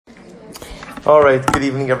All right. Good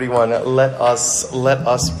evening, everyone. Let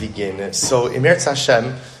us begin. So, Emirtz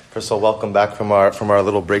Hashem. First of all, welcome back from our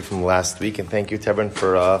little break from last week, and thank you to everyone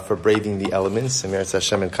for braving the elements. Emirtz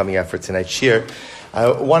Hashem and coming out for tonight's shir.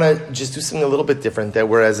 I want to just do something a little bit different. That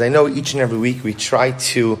whereas I know each and every week we try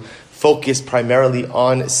to focus primarily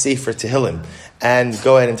on Sefer Tehillim and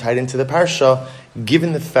go ahead and tie it into the parsha.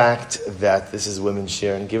 Given the fact that this is women's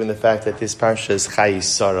shir, and given the fact that this parsha is Chayei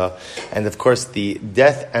Sarah, and of course the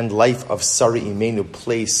death and life of Sarah Imenu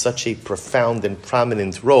plays such a profound and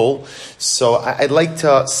prominent role, so I'd like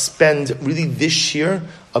to spend really this year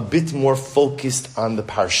a bit more focused on the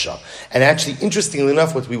parsha. And actually, interestingly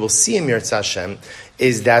enough, what we will see in Emirtz Hashem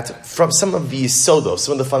is that from some of the yisodos,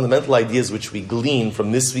 some of the fundamental ideas which we glean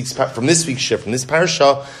from this week's shir, from this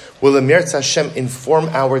parsha, will Emirtz Hashem inform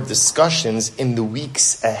our discussions in the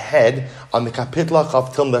weeks ahead on the Kapitla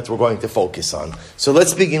of Tehillim that we're going to focus on. So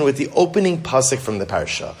let's begin with the opening pasuk from the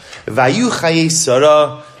parsha. Vayu Chayei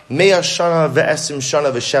Sarah, Mea Shana ve'esim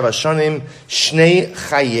Shana ve'sheva Shanim, Shnei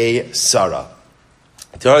Chayei Sarah.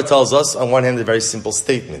 Torah tells us, on one hand, a very simple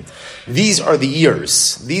statement. These are the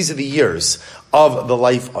years of the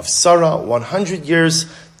life of Sarah, 100 years,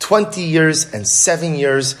 20 years, and 7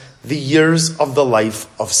 years, the years of the life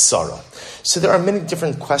of Sarah. So there are many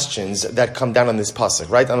different questions that come down on this pasuk,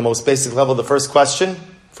 right? On the most basic level, the first question.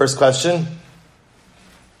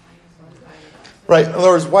 Right, in other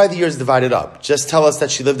words, why the years divided up? Just tell us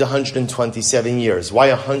that she lived 127 years. Why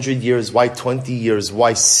 100 years? Why 20 years?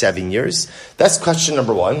 Why 7 years? That's question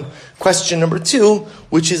number one. Question number two,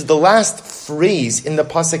 which is the last phrase in the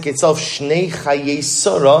pasuk itself, Shnei Chayei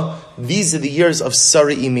Sarah, these are the years of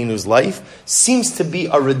Sarah Imenu's life, seems to be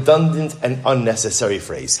a redundant and unnecessary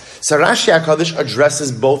phrase. So Rashi HaKadosh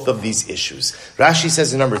addresses both of these issues. Rashi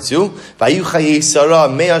says in number 2, Vayu Chayei Sarah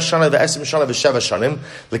mea shana ve'esim shana ve'sheva shanim,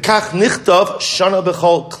 lekach nichtav shana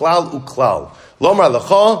b'chol klal uklal. Lomar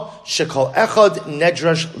lecha shekol echad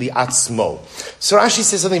nedrash li'atzmo. So Rashi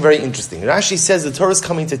says something very interesting. Rashi says the Torah is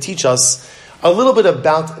coming to teach us a little bit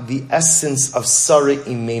about the essence of Sarah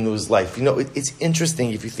Imenu's life. You know, it's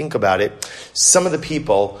interesting if you think about it. Some of the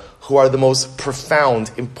people who are the most profound,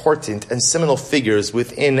 important, and seminal figures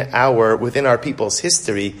within our people's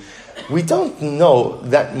history, we don't know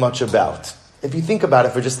that much about. If you think about it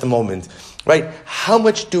for just a moment, right? How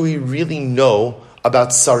much do we really know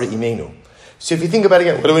about Sarah Imenu? So if you think about it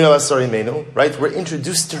again, what do we know about Sarah Imenu? Right? We're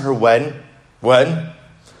introduced to her when?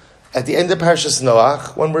 At the end of Parashas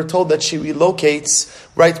Noach, when we're told that she relocates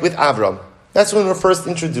right with Avram. That's when we're first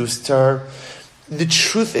introduced to her. The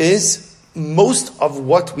truth is, most of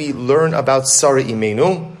what we learn about Sarah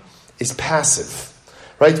Imenu is passive.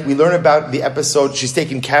 Right? We learn about the episode, she's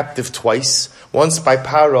taken captive twice, once by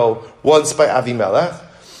Paro, once by Avimelech.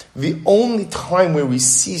 The only time where we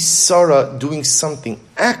see Sarah doing something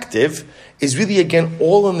active is really, again,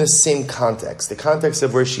 all in the same context. The context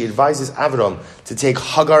of where she advises Avram to take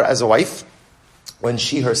Hagar as a wife when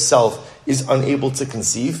she herself is unable to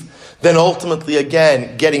conceive. Then ultimately,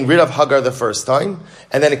 again, getting rid of Hagar the first time.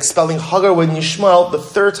 And then expelling Hagar with Yishmael the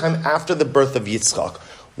third time after the birth of Yitzchak.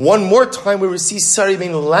 One more time where we see Sarah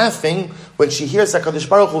Imenu laughing when she hears HaKadosh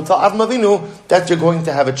Baruch Hu tell Avram Avinu that you're going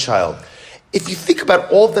to have a child. If you think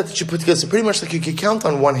about all that you put together, so pretty much like you could count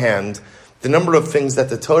on one hand the number of things that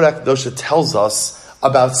the Torah Kedosha tells us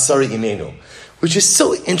about Sarah Imenu, which is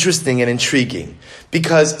so interesting and intriguing,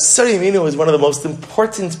 because Sarah Imenu is one of the most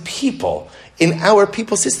important people in our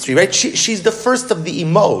people's history, right? She's the first of the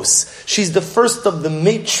Imos. She's the first of the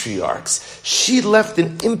matriarchs. She left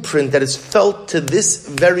an imprint that is felt to this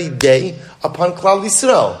very day upon Klal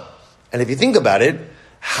Yisrael. And if you think about it,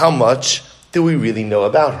 how much do we really know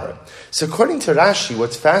about her? So according to Rashi,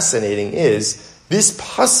 what's fascinating is this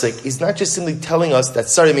pasuk is not just simply telling us that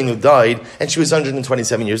Sarah Imenu died and she was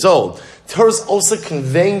 127 years old. Torah is also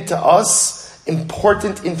conveying to us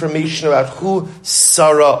important information about who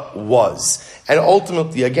Sarah was. And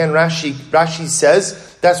ultimately, again, Rashi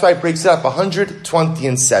says, that's why it breaks it up, 120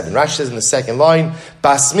 and 7. Rashi says in the second line,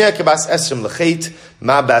 Bas mea kebas esrim lechet,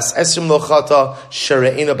 ma bas esrim lochata,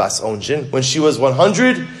 shere'ena bas onjin. When she was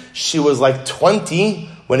 100, she was like 20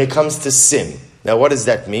 when it comes to sin. Now, what does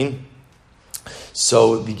that mean?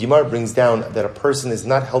 So the Gemara brings down that a person is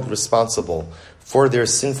not held responsible for their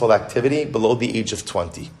sinful activity below the age of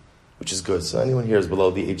 20, which is good. So anyone here is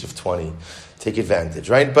below the age of 20, take advantage,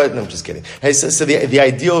 right? But no, I'm just kidding. Hey, so the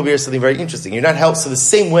ideal over here is something very interesting. You're not held, so the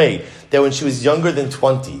same way that when she was younger than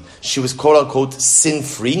 20, she was quote unquote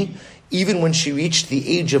sin-free, even when she reached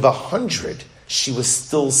the age of 100, she was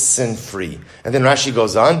still sin-free. And then Rashi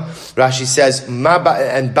goes on. Rashi says,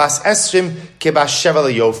 and Bas Esrim Kebas Sheva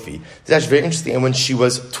Yofi. That's very interesting. And when she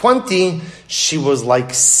was 20, she was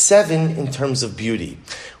like 7 in terms of beauty,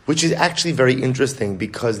 which is actually very interesting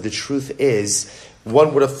because the truth is,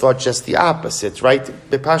 one would have thought just the opposite, right?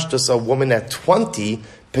 Bepashtos, a woman at 20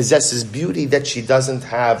 possesses beauty that she doesn't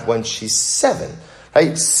have when she's 7.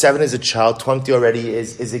 Right? 7 is a child, 20 already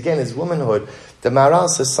is womanhood. The Maharal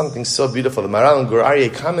says something so beautiful. The Maharal in Gur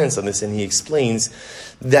Aryeh comments on this and he explains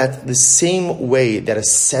that the same way that a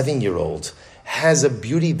 7-year-old has a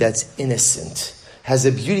beauty that's innocent, has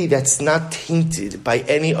a beauty that's not tainted by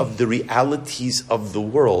any of the realities of the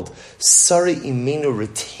world, Sarah Imenu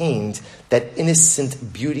retained that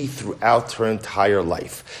innocent beauty throughout her entire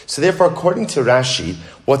life. So therefore, according to Rashi,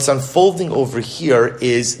 what's unfolding over here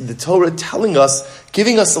is the Torah telling us,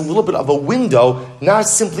 giving us a little bit of a window, not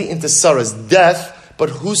simply into Sarah's death, but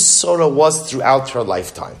who Sarah was throughout her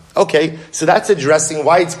lifetime. Okay, so that's addressing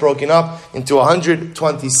why it's broken up into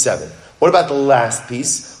 127. What about the last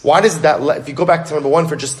piece? Why does that, if you go back to number 1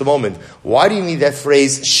 for just a moment, why do you need that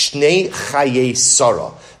phrase, Shnei Chaye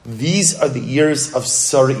Sarah? These are the years of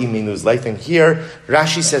Sarah Imenu's life. And here,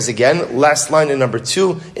 Rashi says again, last line in number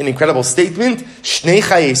 2, an incredible statement, Shnei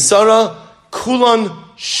Chaye Sarah, Kulon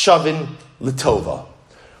Shavin L'tova.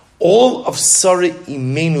 All of Sarah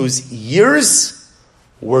Imenu's years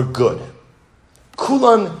were good.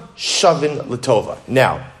 Kulon Shavin L'tova.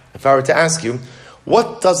 Now, if I were to ask you,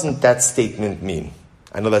 what doesn't that statement mean?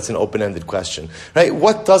 I know that's an open-ended question, right?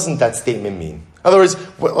 What doesn't that statement mean? In other words,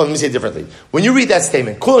 let me say it differently. When you read that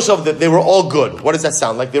statement, Kul Shav, that they were all good. What does that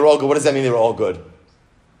sound like? They were all good. What does that mean? They were all good.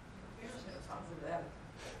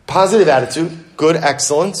 Positive attitude. Good.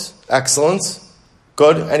 Excellent.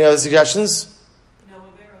 Good. Any other suggestions?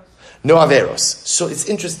 No averos. So it's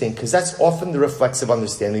interesting because that's often the reflexive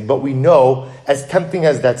understanding. But we know, as tempting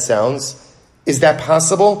as that sounds, is that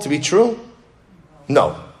possible to be true?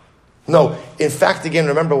 No. In fact, again,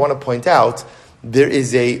 remember, I want to point out, there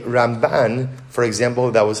is a Ramban, for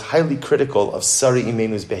example, that was highly critical of Sarah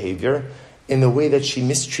Imenu's behavior in the way that she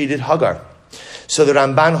mistreated Hagar. So the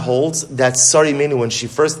Ramban holds that Sarah Imenu, when she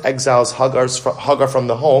first exiles Hagar from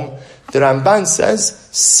the home, the Ramban says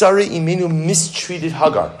Sarah Imenu mistreated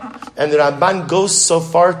Hagar. And the Ramban goes so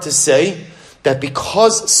far to say that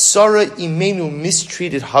because Sarah Imenu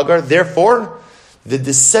mistreated Hagar, therefore, the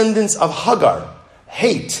descendants of Hagar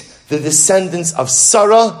hate the descendants of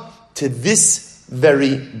Sarah to this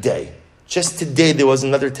very day. Just today, there was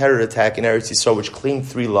another terror attack in Eretz Yisrael which claimed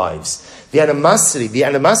 3 lives. The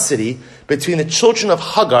animosity between the children of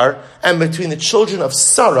Hagar and between the children of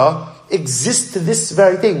Sarah exists to this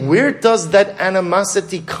very day. Where does that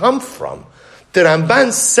animosity come from? The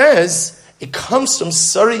Ramban says it comes from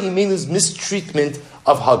Sarah Imenu's mistreatment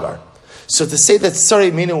of Hagar. So to say that Sarah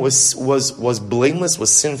Imenu was blameless,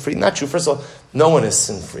 was sin-free, not true. First of all, no one is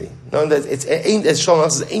sin-free. No, it's as Shalom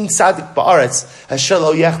says, "Ein tzadik ba'aretz asher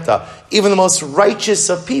lo yechta." Even the most righteous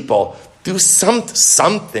of people do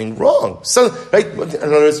something wrong. So, right? In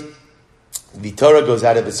other words, the Torah goes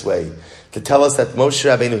out of its way to tell us that Moshe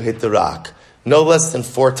Rabbeinu hit the rock no less than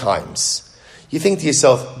 4 times. You think to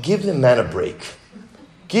yourself, give the man a break.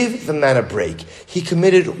 Give the man a break. He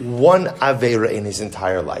committed 1 Aveira in his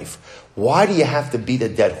entire life. Why do you have to beat a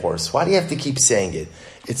dead horse? Why do you have to keep saying it?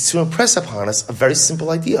 It's to impress upon us a very simple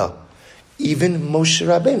idea. Even Moshe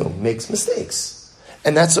Rabbeinu makes mistakes.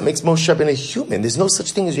 And that's what makes Moshe Rabbeinu human. There's no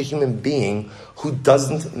such thing as a human being who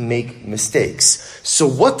doesn't make mistakes. So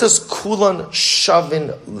what does Kulan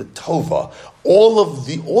Shavin L'tova? All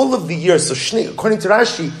of the years, so according to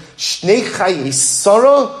Rashi, Shnei Chaye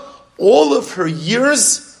Sarah, all of her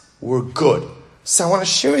years were good. So I want to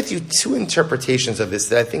share with you 2 interpretations of this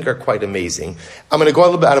that I think are quite amazing. I'm going to go a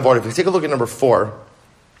little bit out of order. If you take a look at number 4,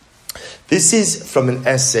 this is from an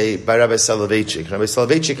essay by Rabbi Soloveitchik. Rabbi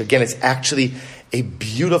Soloveitchik, again, it's actually a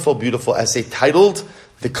beautiful, beautiful essay titled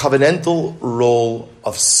The Covenantal Role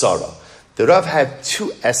of Sarah. The Rav had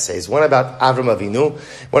 2 essays, one about Avram Avinu,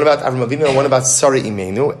 and one about Sarah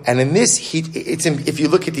Imenu. And in this, if you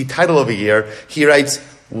look at the title over here, he writes,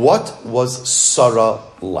 "What was Sarah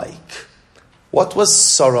like?" What was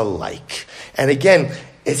Sarah like? And again,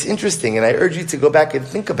 it's interesting, and I urge you to go back and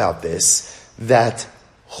think about this, that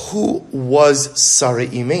who was Sarah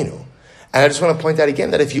Imenu? And I just want to point out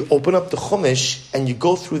again that if you open up the Chumash and you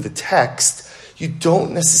go through the text, you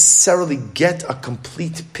don't necessarily get a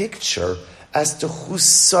complete picture as to who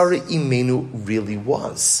Sarah Imenu really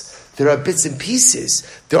was. There are bits and pieces.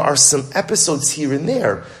 There are some episodes here and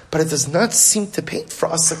there, but it does not seem to paint for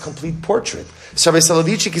us a complete portrait. So Rabbi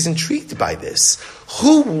Soloveitchik is intrigued by this.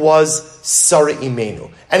 Who was Sarah Imenu?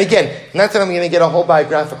 And again, not that I'm going to get a whole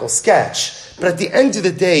biographical sketch, but at the end of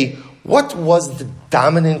the day, what was the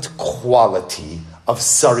dominant quality of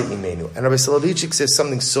Sarah Imenu? And Rabbi Soloveitchik says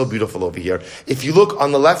something so beautiful over here. If you look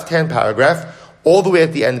on the left-hand paragraph, all the way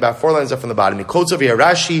at the end, about 4 lines up from the bottom, he quotes over here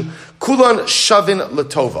Rashi, Kulan Shavin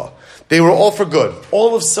Latova. They were all for good.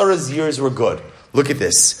 All of Sarah's years were good. Look at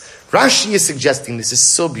this. Rashi is suggesting, this is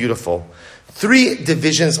so beautiful, 3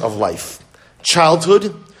 divisions of life.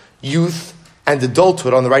 Childhood, youth, and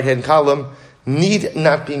adulthood on the right-hand column need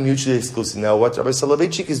not be mutually exclusive. Now, what Rabbi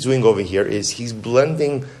Soloveitchik is doing over here is he's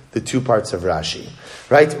blending the 2 parts of Rashi.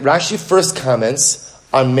 Right? Rashi first comments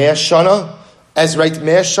on Mea Shana, as right,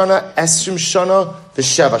 Mea Shana, Esrim Shana, the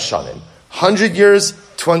Sheva Shanim. 100 years,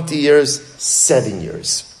 20 years, 7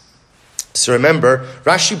 years. So remember,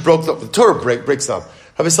 Rashi broke the Torah breaks down.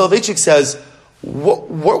 Rabbi Soloveitchik says,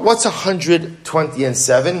 what's 120 and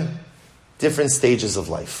 7? Different stages of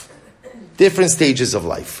life. Different stages of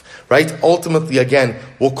life, right? Ultimately, again,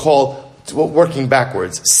 we'll call, working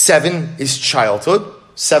backwards, 7 is childhood.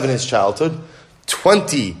 7 is childhood.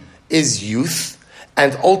 20 is youth.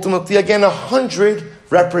 And ultimately, again, 100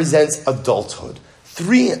 represents adulthood.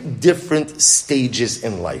 3 different stages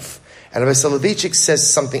in life. And Rabbi Soloveitchik says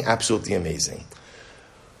something absolutely amazing.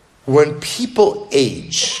 When people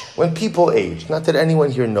age, not that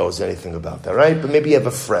anyone here knows anything about that, right? But maybe you have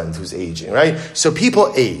a friend who's aging, right? So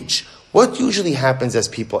people age. What usually happens as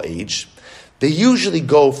people age? They usually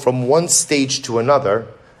go from one stage to another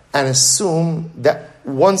and assume that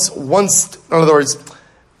once, in other words,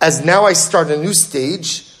 as now I start a new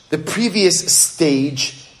stage, the previous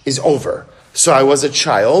stage is over. So I was a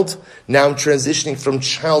child, now I'm transitioning from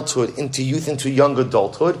childhood into youth, into young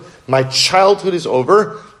adulthood. My childhood is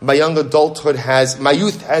over, my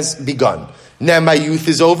youth has begun. Now my youth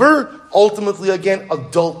is over, ultimately again,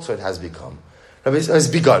 adulthood has begun. Rabbi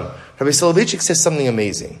Soloveitchik says something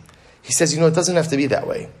amazing. He says, it doesn't have to be that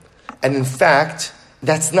way. And in fact,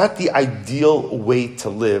 that's not the ideal way to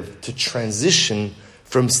live, to transition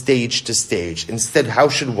from stage to stage. Instead, how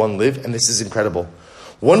should one live? And this is incredible.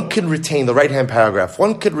 One could retain, the right-hand paragraph,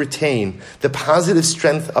 one could retain the positive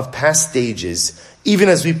strength of past stages even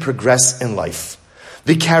as we progress in life.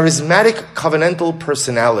 The charismatic covenantal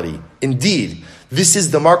personality, indeed, this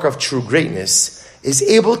is the mark of true greatness, is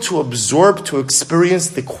able to absorb, to experience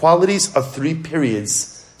the qualities of 3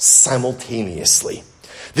 periods simultaneously.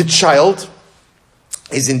 The child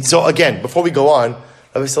is in, so again, before we go on,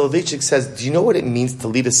 Rabbi Soloveitchik says, do you know what it means to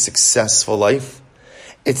lead a successful life?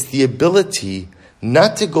 It's the ability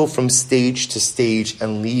not to go from stage to stage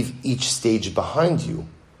and leave each stage behind you.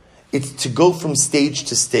 It's to go from stage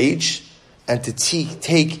to stage and to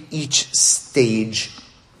take each stage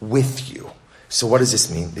with you. So what does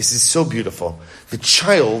this mean? This is so beautiful. The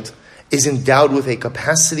child is endowed with a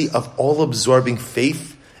capacity of all-absorbing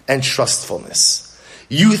faith and trustfulness.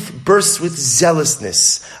 Youth bursts with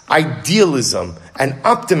zealousness, idealism, and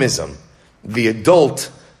optimism. The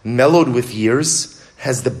adult, mellowed with years,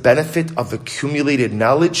 has the benefit of accumulated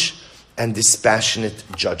knowledge and dispassionate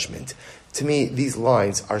judgment. To me, these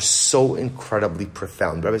lines are so incredibly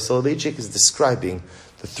profound. Rabbi Soloveitchik is describing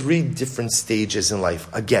the 3 different stages in life.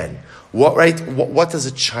 Again, what does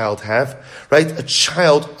a child have? Right? A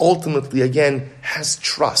child ultimately, again, has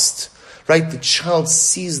trust. Right? The child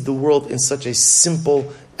sees the world in such a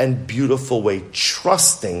simple and beautiful way,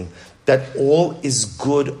 trusting that all is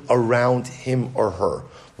good around him or her.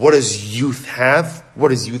 What does youth have?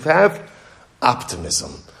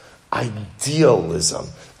 Optimism, idealism,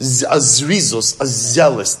 a zrizus, a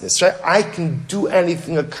zealousness, right? I can do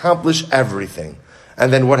anything, accomplish everything.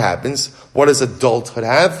 And then what happens? What does adulthood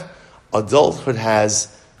have? Adulthood has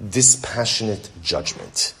dispassionate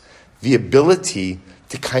judgment. The ability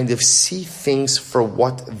to kind of see things for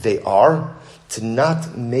what they are, to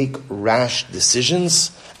not make rash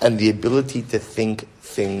decisions, and the ability to think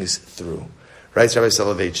things through. Writes Rabbi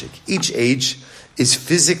Soloveitchik, each age is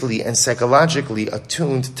physically and psychologically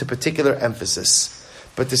attuned to particular emphasis,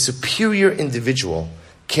 but the superior individual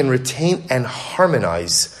can retain and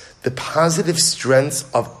harmonize the positive strengths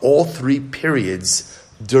of all 3 periods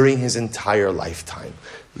during his entire lifetime.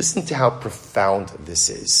 Listen to how profound this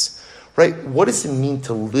is. Right? What does it mean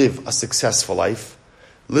to live a successful life?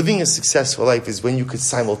 Living a successful life is when you could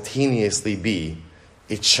simultaneously be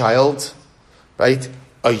a child, right?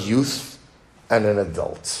 A youth, and an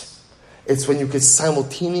adult. It's when you can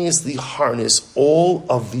simultaneously harness all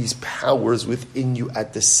of these powers within you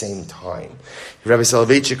at the same time. Rabbi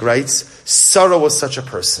Soloveitchik writes, Sarah was such a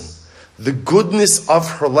person. The goodness of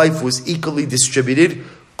her life was equally distributed.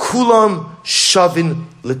 Kulam shavin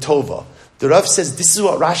letova. The Rav says this is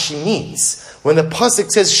what Rashi means. When the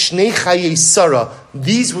pasuk says Shnei Chayei Sarah,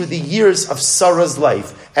 these were the years of Sarah's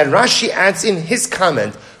life. And Rashi adds in his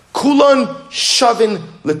comment, Kulan shavin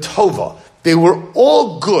letova. They were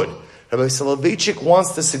all good. Rabbi Soloveitchik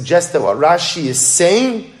wants to suggest that what Rashi is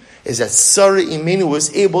saying is that Sarah Imenu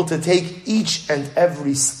was able to take each and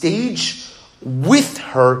every stage with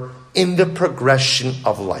her in the progression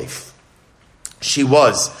of life. She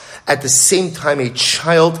was at the same time a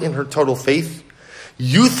child in her total faith,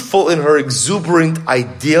 youthful in her exuberant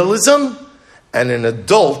idealism, and an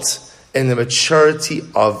adult in the maturity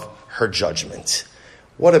of her judgment.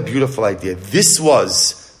 What a beautiful idea. This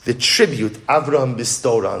was the tribute Avraham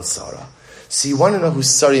bestowed on Sarah. So you want to know who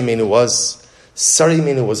Sarah Imenu was? Sarah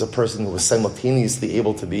Imenu was a person who was simultaneously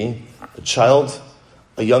able to be a child,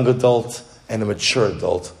 a young adult, and a mature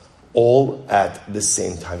adult, all at the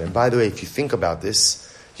same time. And by the way, if you think about this,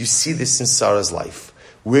 you see this in Sarah's life.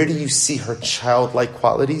 Where do you see her childlike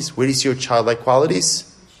qualities? Where do you see her childlike qualities?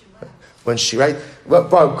 When she, right?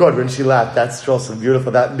 Well, good, when she laughed, that's also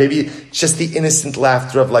beautiful. That maybe just the innocent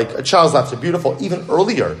laughter of like a child's laughter, beautiful. Even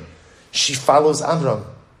earlier, she follows Amram.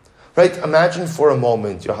 Right? Imagine for a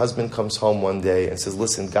moment your husband comes home one day and says,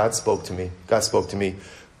 listen, God spoke to me. God spoke to me.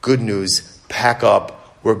 Good news. Pack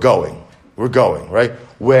up. We're going. We're going, right?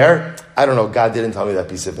 Where? I don't know. God didn't tell me that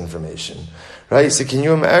piece of information. Right? So can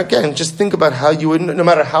you, again, just think about how you would, no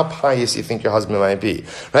matter how pious you think your husband might be.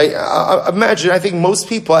 Right? Imagine, I think most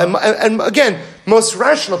people, and again, most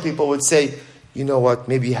rational people would say, you know what,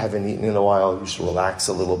 maybe you haven't eaten in a while. You should relax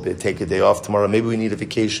a little bit. Take a day off tomorrow. Maybe we need a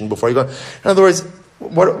vacation before you go. In other words,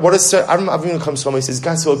 what is Sarah? Avinu comes home. He says,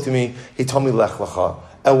 God spoke to me. He told me Lech Lecha.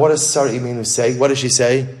 And what does Sarah Imenu say? What does she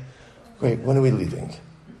say? Wait, when are we leaving?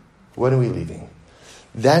 When are we leaving?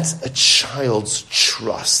 That's a child's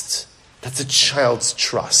trust. That's a child's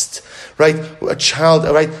trust, right? A child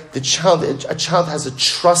has a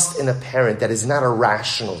trust in a parent that is not a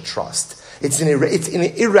rational trust. It's an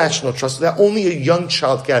irrational trust that only a young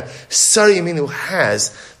child can have. Sarah Imenu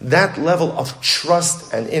has that level of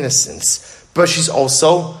trust and innocence. But she's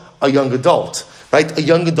also a young adult, right? A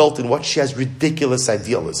young adult in what she has ridiculous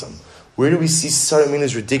idealism. Where do we see Sarah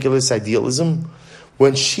Imenu's ridiculous idealism?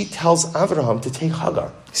 When she tells Avraham to take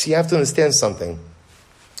Hagar. See, you have to understand something.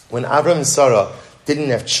 When Avraham and Sarah didn't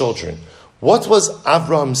have children, what was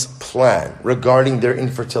Avraham's plan regarding their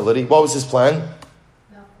infertility? What was his plan?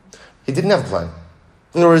 No. He didn't have a plan.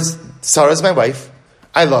 In other words, Sarah's my wife.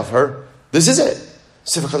 I love her. This is it.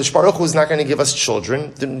 So if HaKadosh Baruch Hu is not going to give us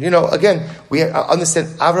children, then, again, we understand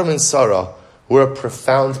Avram and Sarah were a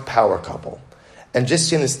profound power couple. And just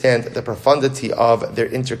to understand the profundity of their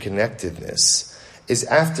interconnectedness is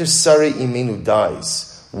after Sarah Imenu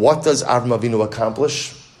dies, what does Avram Avinu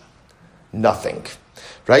accomplish? Nothing.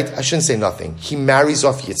 Right? I shouldn't say nothing. He marries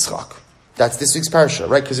off Yitzchak. That's this week's parasha,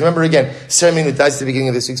 right? Because remember again, Sarah Imenu dies at the beginning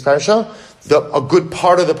of this week's parasha. A good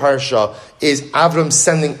part of the parasha is Avram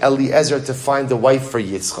sending Eliezer to find a wife for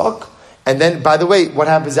Yitzchak. And then, by the way, what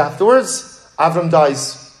happens afterwards? Avram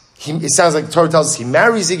dies. It sounds like the Torah tells us he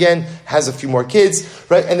marries again, has a few more kids,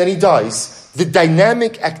 right? And then he dies. The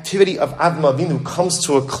dynamic activity of Avram Avinu comes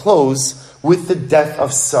to a close with the death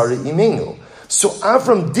of Sarah Imenu. So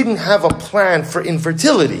Avram didn't have a plan for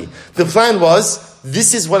infertility. The plan was,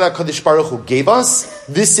 this is what HaKadosh Baruch Hu gave us.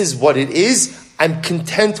 This is what it is. I'm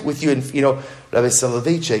content with you. And, Rabbi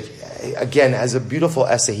Soloveitchik, again, has a beautiful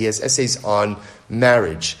essay. He has essays on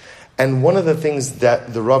marriage. And one of the things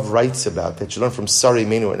that the Rav writes about, that you learn from Sarah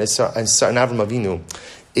Imenu and Avram Avinu,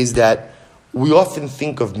 is that we often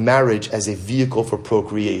think of marriage as a vehicle for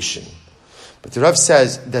procreation. But the Rav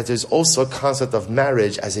says that there's also a concept of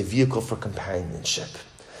marriage as a vehicle for companionship.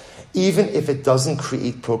 Even if it doesn't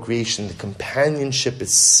create procreation, the companionship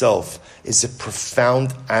itself is a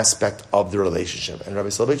profound aspect of the relationship. And Rabbi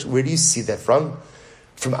Soloveitchik, where do you see that from?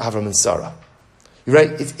 From Avram and Sarah. You're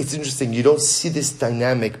right? It's interesting. You don't see this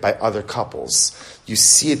dynamic by other couples. You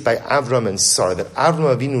see it by Avram and Sarah. That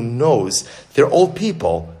Avram Avinu knows they're old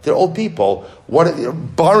people. They're old people.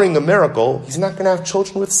 Barring a miracle, he's not going to have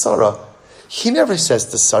children with Sarah. He never says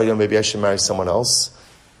to Sarah, maybe I should marry someone else.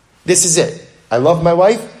 This is it. I love my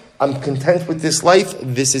wife. I'm content with this life.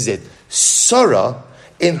 This is it. Sarah,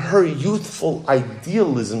 in her youthful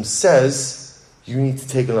idealism, says, you need to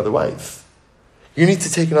take another wife. You need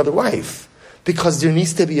to take another wife. Because there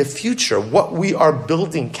needs to be a future. What we are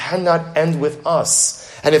building cannot end with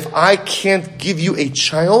us. And if I can't give you a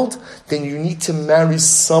child, then you need to marry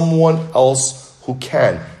someone else who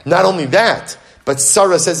can. Not only that, but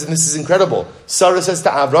Sarah says, and this is incredible, Sarah says to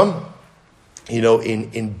Avram,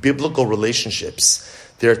 in biblical relationships,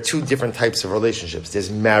 there are two different types of relationships.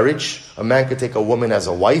 There's marriage. A man could take a woman as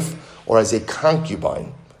a wife or as a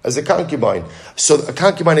concubine. As a concubine. So a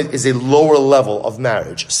concubine is a lower level of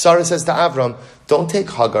marriage. Sarah says to Avram, don't take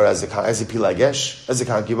Hagar as a pilagesh, as a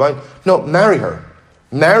concubine. No, marry her.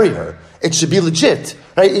 Marry her. It should be legit,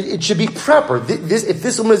 right? It should be proper. If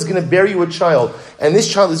this woman is going to bear you a child, and this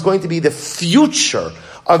child is going to be the future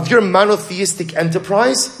of your monotheistic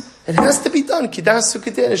enterprise, it has to be done. Kidas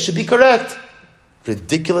Sukkot, it should be correct.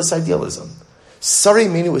 Ridiculous idealism. Sarah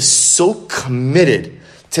Imeinu is so committed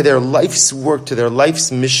to their life's work, to their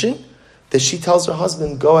life's mission, that she tells her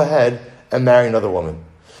husband, go ahead and marry another woman.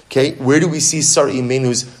 Okay, where do we see Sarah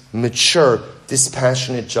Imeinu's mature,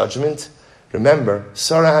 dispassionate judgment? Remember,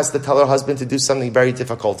 Sarah has to tell her husband to do something very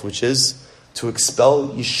difficult, which is to expel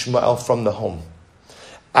Yishmael from the home.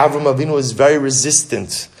 Avram Avinu is very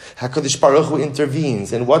resistant. HaKadosh Baruch Hu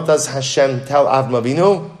intervenes. And what does Hashem tell Avram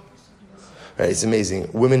Avinu? Right, it's amazing.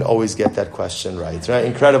 Women always get that question right?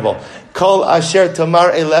 Incredible. Kol asher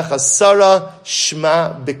tamar elecha Sarah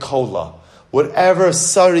shma bikola. Whatever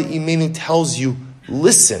Sarah Imenu tells you,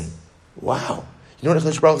 listen. Wow. You know what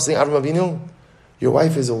HaKadosh Baruch Hu is saying, Avram Avinu? Your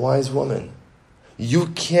wife is a wise woman. You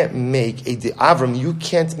can't make a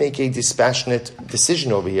dispassionate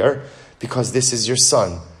decision over here because this is your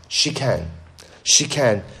son. She can.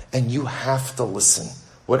 And you have to listen.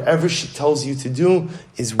 Whatever she tells you to do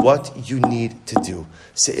is what you need to do.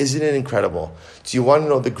 So isn't it incredible? Do you want to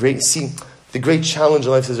know the great challenge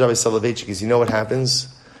in life, says Rabbi Soloveitchik, is you know what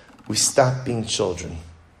happens? We stop being children.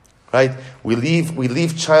 Right? We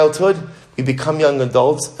leave childhood, we become young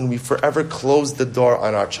adults, and we forever close the door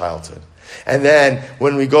on our childhood. And then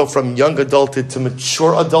when we go from young adulthood to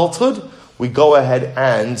mature adulthood, we go ahead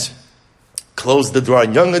and close the door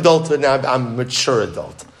on young adulthood. Now I'm a mature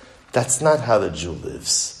adult. That's not how the Jew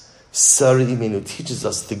lives. Sarah Imenu teaches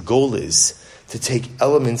us the goal is to take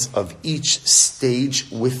elements of each stage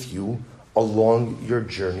with you along your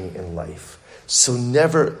journey in life. So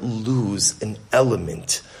never lose an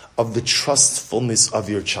element of the trustfulness of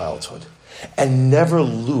your childhood. And never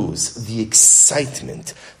lose the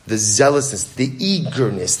excitement, the zealousness, the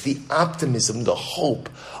eagerness, the optimism, the hope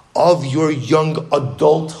of your young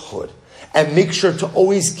adulthood. And make sure to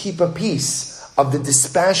always keep a piece of the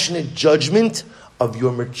dispassionate judgment of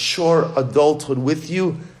your mature adulthood with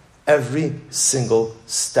you every single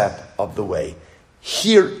step of the way.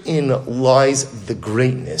 Herein lies the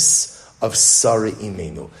greatness of Sarah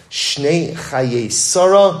Imenu. Shnei Chaye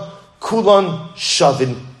Sarah Kulan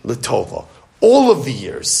Shavin Latova. All of the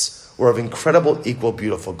years were of incredible, equal,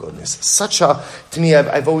 beautiful goodness. To me,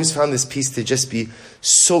 I've always found this piece to just be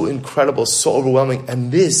so incredible, so overwhelming.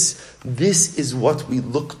 And this is what we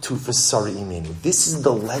look to for Sarah Imenu. This is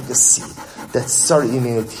the legacy that Sarah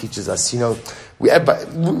Imenu teaches us.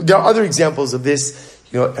 There are other examples of this.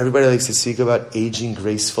 Everybody likes to speak about aging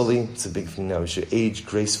gracefully. It's a big thing now. We should age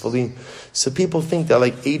gracefully. So people think that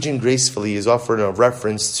aging gracefully is offered a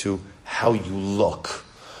reference to how you look.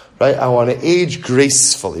 Right? I want to age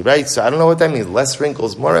gracefully, right? So I don't know what that means. Less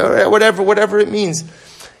wrinkles, more, whatever it means.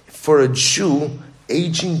 For a Jew,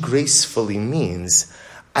 aging gracefully means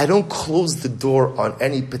I don't close the door on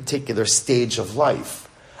any particular stage of life.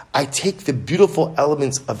 I take the beautiful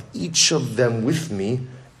elements of each of them with me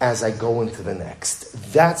as I go into the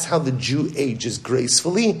next. That's how the Jew ages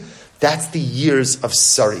gracefully. That's the years of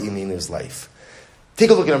Sarah Imenu's life.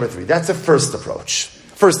 Take a look at number 3. That's the first approach.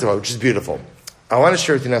 First approach is beautiful. I want to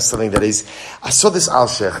share with you now something that is, I saw this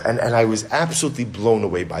Alshich and I was absolutely blown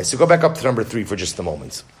away by it. So go back up to number 3 for just a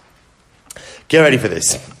moment. Get ready for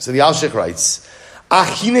this. So the Alshich writes,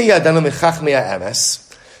 Achine yadanu mechachmei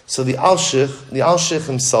ha'emes. So the Alshich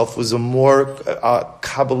himself was a more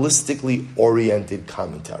Kabbalistically oriented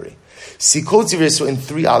commentary. So in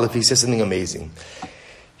 3 aleph, he says something amazing.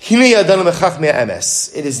 Hine yadanu mechachmei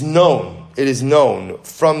ha'emes. It is known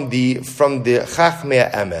from the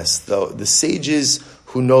Chachmei Emes, the sages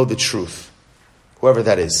who know the truth, whoever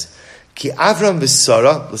that is. Ki Avram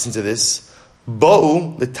v'Sara, listen to this,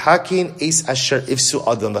 Bo'u l'takin eis asher ifsu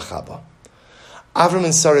adam v'chaba. Avram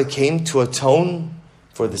and Sarah came to atone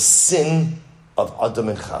for the sin of Adam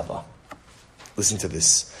and Chava. Listen to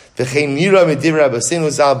this. V'chein nira medivra b'seinu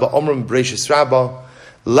zal ba'omrim b'reishis rabba,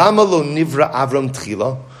 lama lo nivra Avram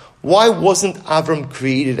tchila. Why wasn't Avram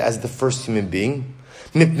created as the first human being?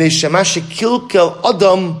 Mipnei shema shekilkel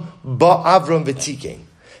Adam ba'Avram v'tikein.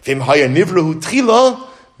 V'im haya nivrahu tchila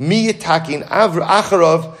mi yitakein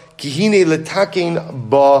acharav kihine letakein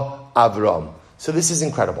ba'Avram. So this is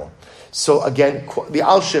incredible. So again, the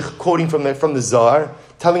Alshich quoting from the Zohar,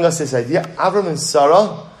 telling us this idea: Avram and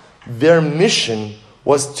Sarah, their mission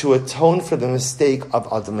was to atone for the mistake of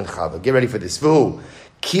Adam and Chava. Get ready for this. V'hu,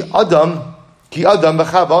 ki Adam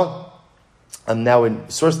v'Chava. I'm now in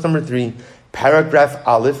source number 3, paragraph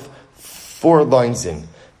Aleph, 4 lines in.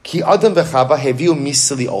 Ki Adam v'Chava heviu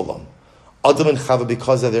misli olam. Adam and Chava,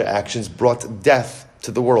 because of their actions, brought death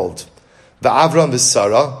to the world. V'Avram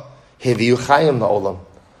v'Sara heviu chayim la'olam.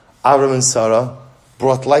 Avram and Sarah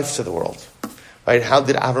brought life to the world. Right? How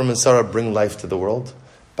did Avram and Sarah bring life to the world?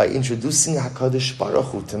 By introducing HaKadosh Baruch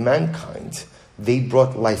Hu to mankind, they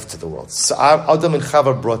brought life to the world. So Adam and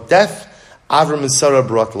Chava brought death, Avram and Sarah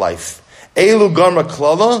brought life. Eilu garma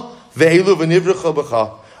klala, ve'eilu v'nivrecha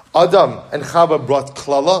b'cha. Adam and Chava brought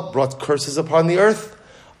klala, brought curses upon the earth.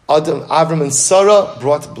 Avram and Sarah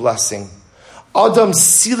brought blessing. Adam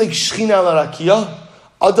silik shchina l'rakiyah.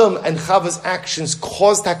 Adam and Chava's actions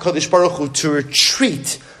caused HaKadosh Baruch Hu to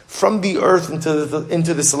retreat from the earth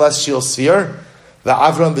into the celestial sphere. The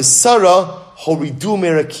Avram and Sarah horidu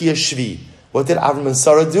merakia shvi. What did Avram and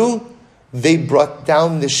Sarah do? They brought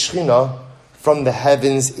down the Shechina from the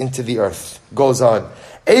heavens into the earth. Goes on.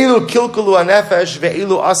 Eilu kilkulu anefesh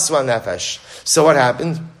ve'eilu asu anefesh. So what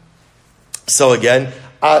happened? So again,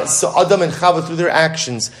 so Adam and Chava, through their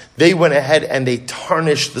actions, they went ahead and they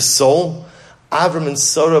tarnished the soul. Avram and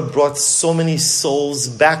Sarah brought so many souls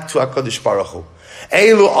back to HaKadosh Baruch Hu.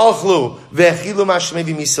 Eilu achlu ve'echilu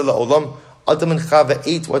mashmevi misala olam. Adam and Chava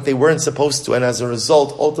ate what they weren't supposed to, and as a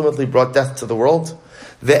result, ultimately brought death to the world.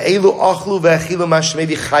 Ve'eilu achlu ve'echilu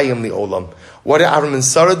mashmevi chayim li'olam. What did Avram and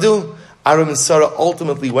Sarah do? Avram and Sarah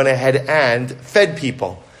ultimately went ahead and fed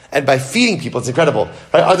people. And by feeding people, it's incredible.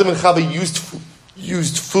 Right? Adam and Chava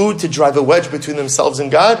used food to drive a wedge between themselves and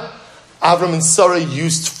God. Avram and Sarah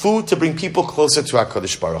used food to bring people closer to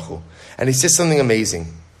HaKadosh Baruch Hu. And he says something amazing.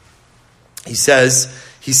 He says,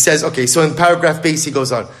 okay, so in paragraph base he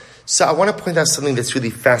goes on. So I want to point out something that's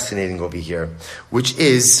really fascinating over here, which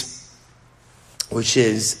is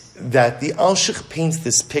that the Alshich paints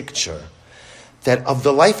this picture that of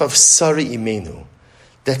the life of Sarah Imenu,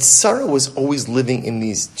 that Sarah was always living in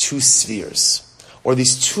these two spheres, or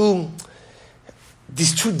these two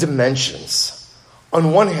dimensions.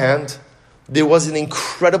 On one hand, there was an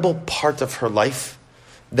incredible part of her life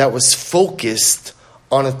that was focused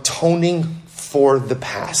on atoning for the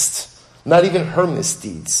past. Not even her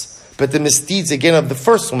misdeeds, but the misdeeds again of the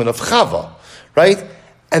first woman, of Chava, right?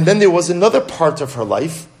 And then there was another part of her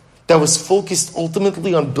life that was focused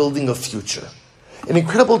ultimately on building a future. An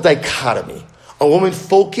incredible dichotomy. A woman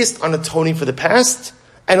focused on atoning for the past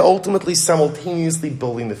and ultimately simultaneously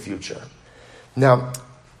building the future. Now,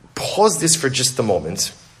 pause this for just a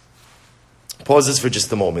moment.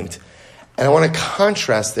 And I want to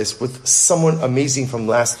contrast this with someone amazing from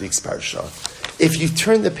last week's parasha. If you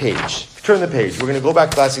turn the page, we're going to go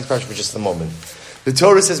back to last week's parasha for just a moment. The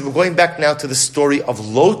Torah says we're going back now to the story of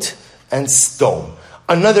Lot and Stone.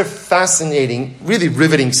 Another fascinating, really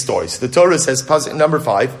riveting story. So the Torah says, number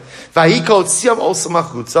 5, Vayikol tziav ol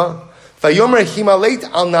samachutza, vayomer himaleit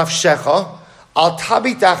al nafshecha, al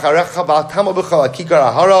tabit acharecha, val tamo b'chal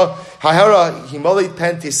akikar hahara himaleit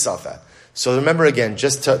pentis safa. So remember again,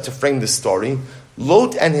 just to frame the story,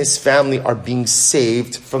 Lot and his family are being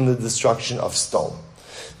saved from the destruction of Stone.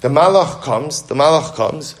 The Malach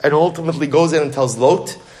comes, and ultimately goes in and tells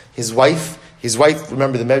Lot, his wife,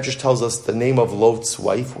 remember the Medrash tells us the name of Lot's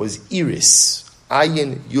wife was Iris.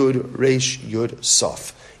 Ayin Yud Resh Yud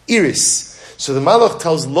Sof. Iris. So the Malach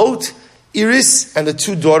tells Lot, Iris, and the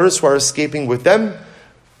 2 daughters who are escaping with them,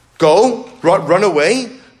 go, run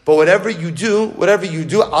away, but whatever you do,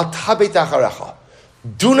 al tabet acharecha.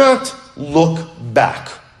 Do not look back.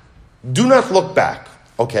 Do not look back.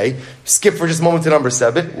 Okay, skip for just a moment to number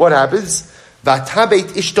 7. What happens?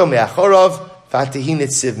 V'tabet ishto me'acharav v'tehi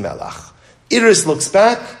nitziv melach. Iris looks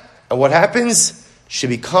back, and what happens? She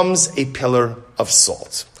becomes a pillar of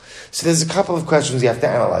salt. So there's a couple of questions you have to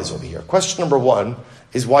analyze over here. Question number 1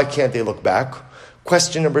 is why can't they look back?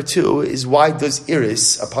 Question number 2 is why does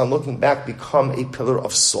Iris, upon looking back, become a pillar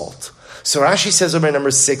of salt? So Rashi says over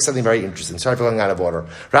number 6 something very interesting. Sorry for going out of order.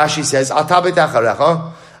 Rashi says, Atabet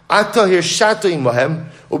acharecha, ata hirshato imohem,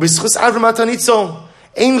 ubischus avram atanitzol,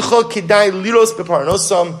 eincho kidai liros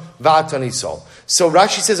beparnosam va'atanitzol. So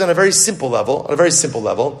Rashi says on a very simple level,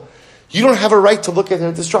 you don't have a right to look at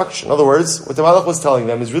their destruction. In other words, what the Malach was telling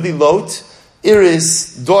them is really Lot,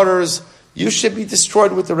 Iris, daughters, you should be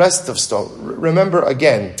destroyed with the rest of Stone. Remember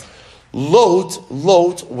again, Lot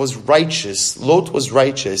was righteous. Lot was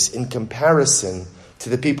righteous in comparison to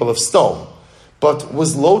the people of Stone. But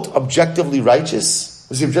was Lot objectively righteous?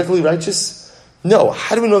 Was he objectively righteous? No.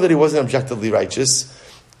 How do we know that he wasn't objectively righteous?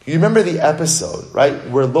 You remember the episode, right,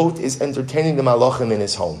 where Lot is entertaining the Malachim in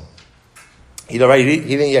his home. He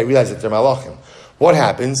didn't yet realize that they're malachim. What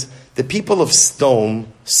happens? The people of Sodom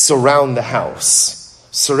surround the house,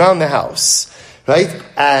 right?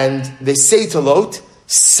 And they say to Lot,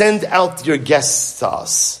 send out your guests to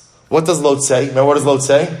us. What does Lot say? Remember, what does Lot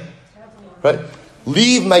say? Right?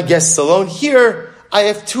 Leave my guests alone. Here, I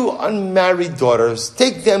have 2 unmarried daughters.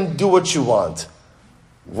 Take them, do what you want.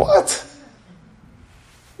 What?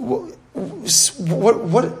 What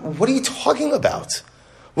are you talking about?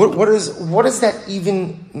 What does that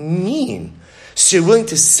even mean? So you're willing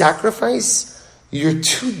to sacrifice your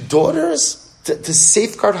 2 daughters to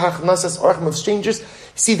safeguard hachnasas orachim of strangers?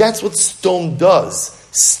 See, that's what Sodom does.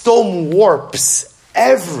 Sodom warps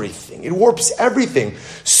everything. It warps everything.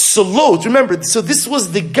 So Lot, remember, so this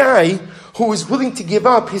was the guy who was willing to give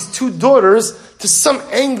up his 2 daughters to some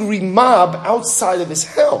angry mob outside of his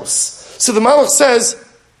house. So the Malach says,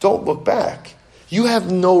 don't look back. You have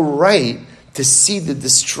no right to see the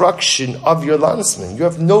destruction of your landsman. You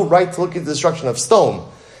have no right to look at the destruction of Sodom,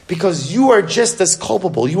 because you are just as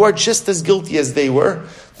culpable. You are just as guilty as they were.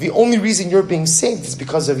 The only reason you're being saved is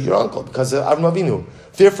because of your uncle, because of Avram Avinu.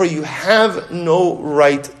 Therefore, you have no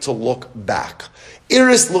right to look back.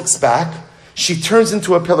 Iris looks back. She turns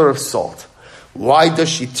into a pillar of salt. Why does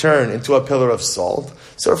she turn into a pillar of salt?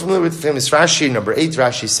 So we're familiar with the famous Rashi. Number 8,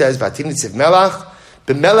 Rashi says, "Vatinitziv melach,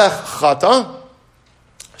 b'melech chata."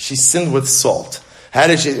 She sinned with salt. How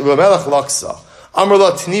did she? B'melech laksa. Amra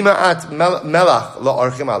lo t'nima at melach lo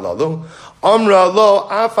archim alalu. Amra lo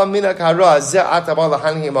afa minak hara ze atama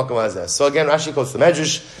lahani makom hazeh. So again, Rashi quotes the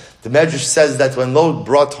Medrash. The Medrash says that when Lot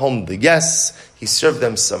brought home the guests, he served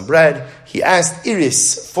them some bread. He asked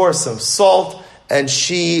Iris for some salt, and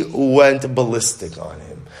she went ballistic on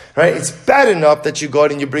him. Right? It's bad enough that you go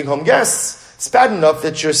out and you bring home guests. It's bad enough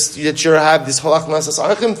that you have this halach nasas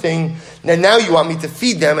archim thing. Now you want me to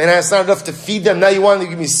feed them, and it's not enough to feed them. Now you want to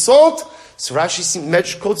give me salt. So Rashi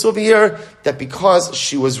Medrash quotes over here that because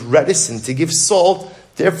she was reticent to give salt,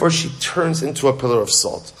 therefore she turns into a pillar of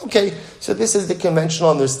salt. Okay, so this is the conventional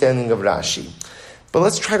understanding of Rashi. But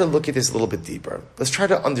let's try to look at this a little bit deeper. Let's try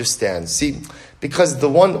to understand. See, because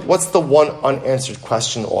what's the one unanswered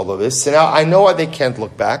question, all of this? So now I know why they can't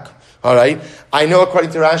look back. All right? I know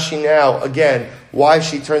according to Rashi now, again, why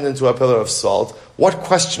she turned into a pillar of salt. What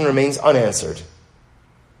question remains unanswered?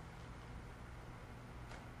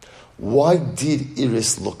 Why did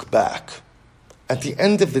Iris look back? At the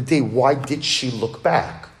end of the day, why did she look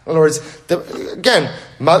back? In other words, again,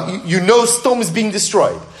 you know Sodom is being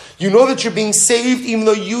destroyed. You know that you're being saved even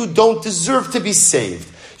though you don't deserve to be saved.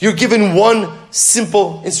 You're given one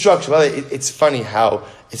simple instruction. Well, it's funny how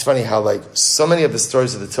like so many of the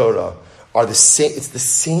stories of the Torah are the same. It's the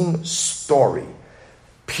same story.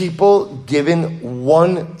 People given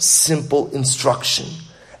one simple instruction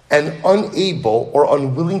and unable or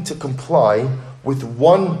unwilling to comply with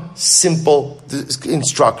one simple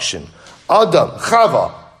instruction. Adam,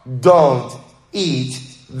 Chava, don't eat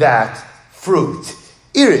that fruit.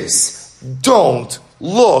 Iris, don't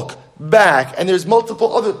look back. And there's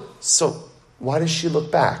multiple other. So why does she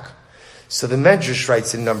look back? So the Medrash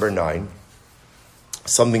writes in number 9,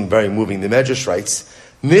 something very moving. The Medrash writes,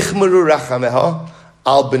 Nichmaru rachameha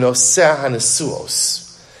al benoseh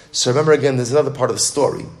hanesuos. So remember again, there's another part of the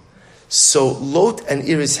story. So Lot and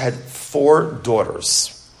Iris had 4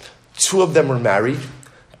 daughters. 2 of them were married,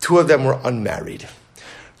 2 of them were unmarried.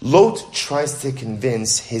 Lot tries to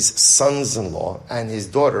convince his sons-in-law and his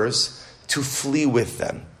daughters to flee with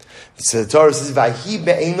them. So the Torah says, "Vahi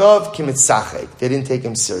be'enov kimitzachek." They didn't take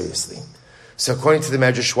him seriously. So according to the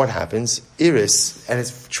Medrash, what happens? Iris, and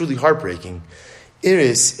it's truly heartbreaking,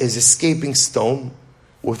 Iris is escaping Sodom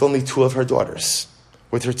with only 2 of her daughters,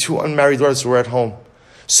 with her 2 unmarried daughters who were at home.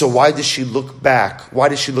 So why does she look back? Why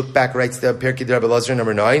does she look back? Writes the Perkei Rabbi Elazar,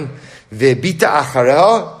 number 9. Ve'bita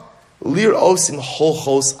achareha lir osim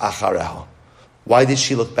holchos achareha. Why did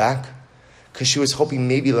she look back? Because she was hoping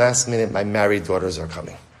maybe last minute my married daughters are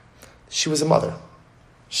coming. She was a mother.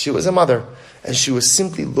 And she was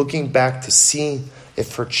simply looking back to see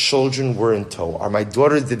if her children were in tow. Are my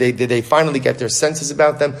daughters, did they finally get their senses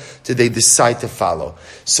about them? Did they decide to follow?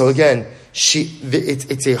 So again,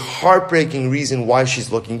 it's a heartbreaking reason why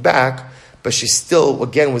she's looking back, but she still,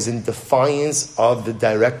 again, was in defiance of the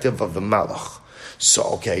directive of the Malach. So,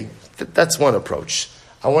 okay, that's one approach.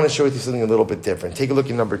 I want to share with you something a little bit different. Take a look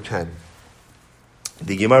at number 10.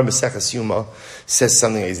 The Gemara Maseches Yuma says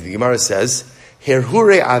something like this. The Gemara says,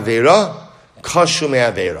 Herhure Avera, Kashume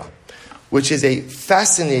Avera, which is a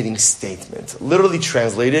fascinating statement. Literally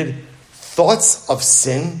translated, thoughts of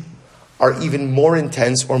sin are even more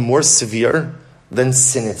intense or more severe than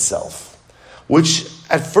sin itself. Which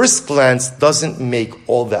at first glance doesn't make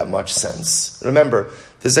all that much sense. Remember,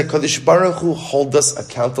 does HaKadosh Baruch Hu hold us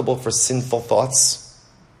accountable for sinful thoughts?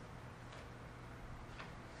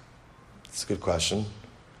 That's a good question.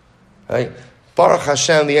 Right? Baruch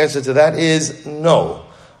Hashem, the answer to that is no.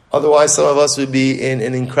 Otherwise, some of us would be in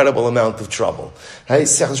an incredible amount of trouble. Right?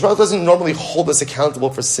 HaKadosh Baruch Hu doesn't normally hold us accountable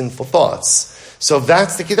for sinful thoughts. So if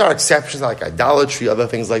that's the case, there are exceptions like idolatry, other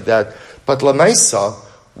things like that. But Lamaisa,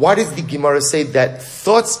 why does the Gemara say that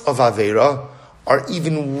thoughts of Aveira are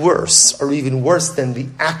even worse than the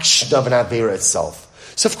action of an Aveira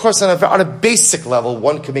itself? So of course, on a basic level,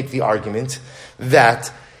 one can make the argument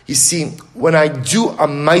that, you see, when I do a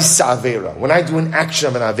Maisa Aveira, when I do an action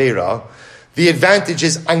of an Aveira, the advantage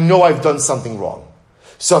is I know I've done something wrong.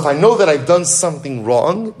 So if I know that I've done something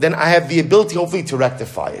wrong, then I have the ability, hopefully, to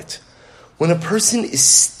rectify it. When a person is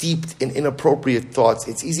steeped in inappropriate thoughts,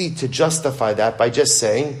 it's easy to justify that by just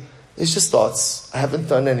saying, it's just thoughts. I haven't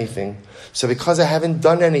done anything. So because I haven't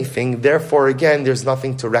done anything, therefore, again, there's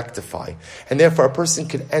nothing to rectify. And therefore, a person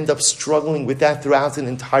could end up struggling with that throughout an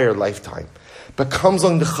entire lifetime. But comes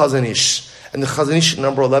along the Chazon Ish, and the Chazon Ish at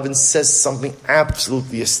number 11 says something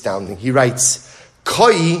absolutely astounding. He writes,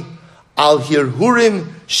 Koi al hirhurim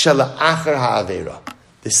shela acher ha'avera.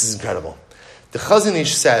 This is incredible. The Chazon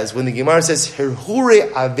Ish says, when the Gemara says, Hirhure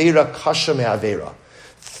Aveira kasha me Aveira,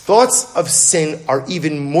 thoughts of sin are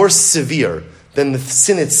even more severe than the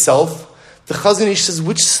sin itself. The Chazon Ish says,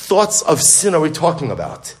 which thoughts of sin are we talking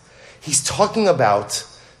about? He's talking about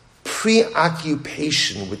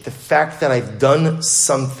preoccupation with the fact that I've done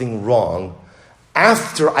something wrong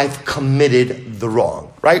after I've committed the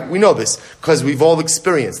wrong. Right? We know this, because we've all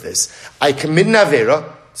experienced this. I commit an Aveira,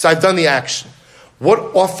 so I've done the action. What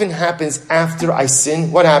often happens after I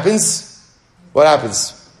sin? What happens? What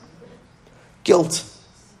happens? Guilt.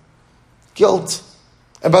 Guilt.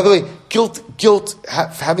 And by the way,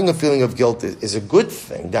 having a feeling of guilt is a good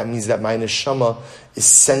thing. That means that my neshama is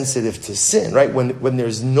sensitive to sin, right? When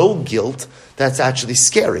there's no guilt, that's actually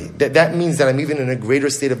scary. That means that I'm even in a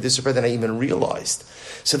greater state of disrepair than I even realized.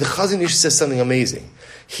 So the Chazon Ish says something amazing.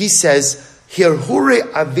 He says, Hirhure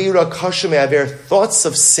Aveira kasha me Aveira, thoughts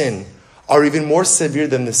of sin are even more severe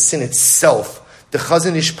than the sin itself. The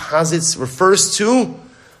Chazon Ish posits refers to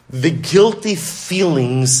the guilty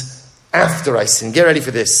feelings after I sin. Get ready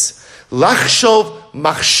for this. Lachshov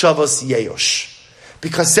machshavas yeyosh.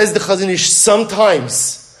 Because says the Chazon Ish,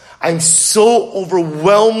 sometimes I'm so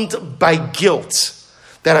overwhelmed by guilt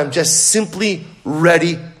that I'm just simply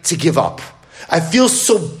ready to give up. I feel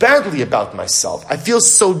so badly about myself. I feel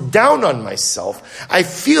so down on myself. I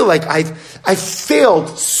feel like I've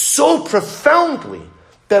failed so profoundly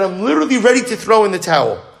that I'm literally ready to throw in the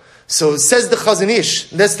towel. So it says the Chazon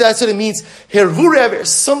Ish. That's what it means.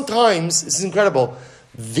 Sometimes, this is incredible,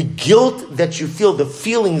 the guilt that you feel, the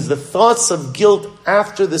feelings, the thoughts of guilt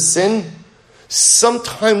after the sin,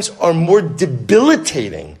 sometimes are more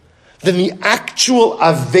debilitating than the actual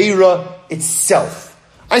Aveira itself.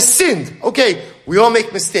 I sinned. Okay, we all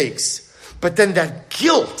make mistakes. But then that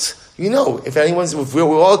guilt, if we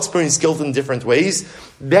all experience guilt in different ways,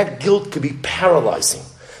 that guilt could be paralyzing.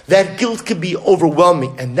 That guilt could be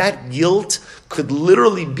overwhelming. And that guilt could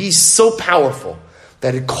literally be so powerful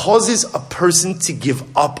that it causes a person to give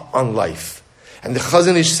up on life. And the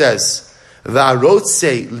Chazon Ish says,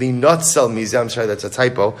 V'arotze linotzel mizah, I'm sorry, that's a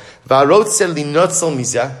typo. V'arotze linotzel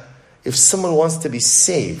mizah, if someone wants to be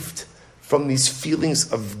saved from these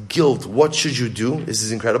feelings of guilt, what should you do? This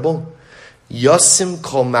is incredible. Yosim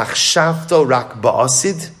kol machshavto rak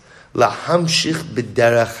ba'asid lahamshich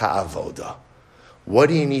b'derech ha'avoda. What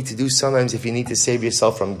do you need to do sometimes if you need to save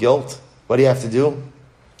yourself from guilt? What do you have to do?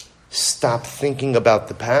 Stop thinking about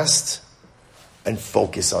the past and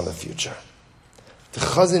focus on the future. The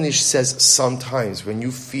Chazon Ish says sometimes when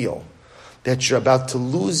you feel that you're about to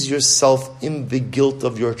lose yourself in the guilt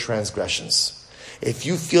of your transgressions, if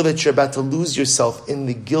you feel that you're about to lose yourself in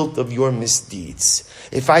the guilt of your misdeeds,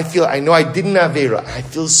 if I know I didn't Aveira, I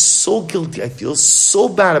feel so guilty, I feel so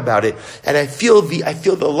bad about it, and I feel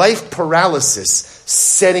the life paralysis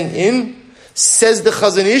setting in, says the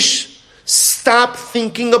Chazon Ish, stop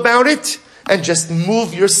thinking about it and just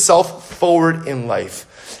move yourself forward in life.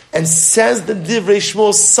 And says the Divrei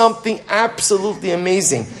Shmuel something absolutely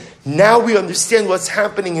amazing. Now we understand what's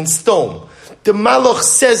happening in Stone. The Malach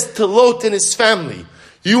says to Lot and his family,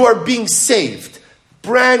 you are being saved.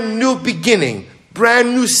 Brand new beginning.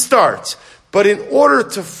 Brand new start. But in order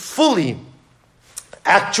to fully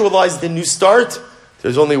actualize the new start,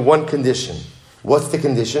 there's only one condition. What's the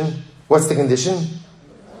condition?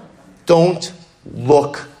 Don't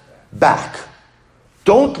look back.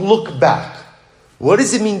 Don't look back. What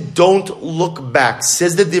does it mean, don't look back?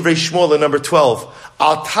 Says the Divrei Shmuel in number 12.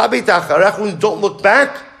 Al tabeit acharecha, don't look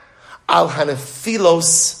back. Al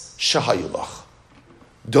hanefilos shahayulach.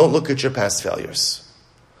 Don't look at your past failures.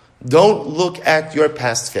 Don't look at your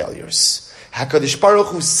past failures. HaKadosh Baruch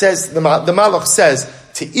Hu says, the Malach says,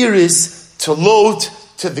 to Iris, to Lot,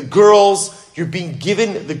 to the girls, you're being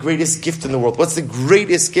given the greatest gift in the world. What's the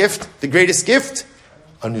greatest gift? The greatest gift?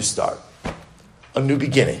 A new start. A new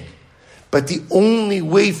beginning. But the only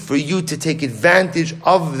way for you to take advantage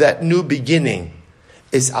of that new beginning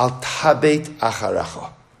is al tabeit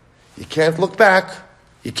acharecha. You can't look back.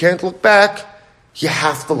 You can't look back. You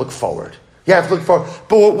have to look forward. You have to look forward.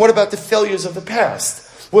 But what about the failures of the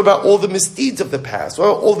past? What about all the misdeeds of the past? What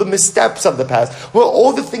about all the missteps of the past? What about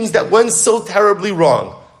all the things that went so terribly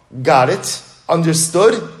wrong? Got it?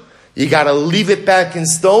 Understood? You got to leave it back in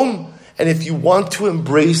stone. And if you want to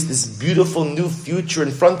embrace this beautiful new future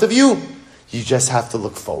in front of you, you just have to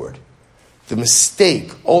look forward. The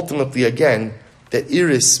mistake, ultimately, again, that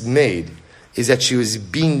Iris made is that she was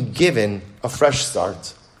being given a fresh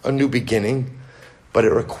start, a new beginning, but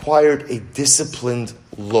it required a disciplined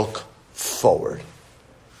look forward.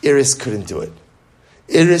 Iris couldn't do it.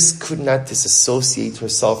 Iris could not disassociate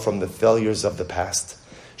herself from the failures of the past.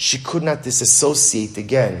 She could not disassociate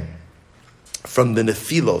again from the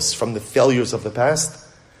nephilos, from the failures of the past,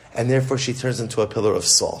 and therefore she turns into a pillar of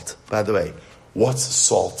salt. By the way, what's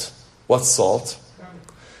salt? What's salt?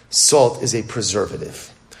 Salt is a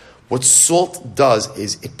preservative. What salt does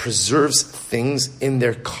is it preserves things in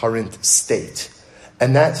their current state.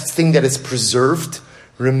 And that thing that is preserved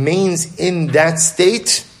remains in that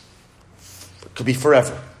state. It could be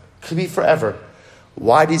forever. It could be forever.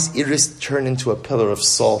 Why does Iris turn into a pillar of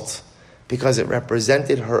salt? Because it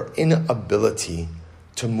represented her inability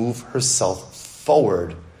to move herself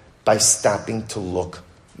forward by stopping to look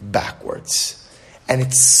backwards. And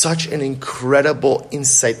it's such an incredible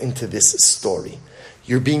insight into this story.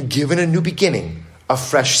 You're being given a new beginning, a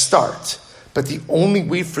fresh start. But the only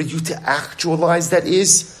way for you to actualize that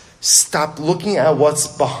is stop looking at what's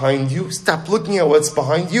behind you. Stop looking at what's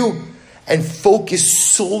behind you and focus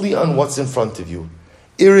solely on what's in front of you.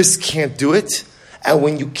 Iris can't do it. And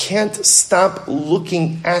when you can't stop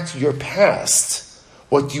looking at your past,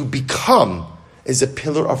 what you become is a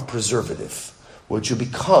pillar of preservative. What you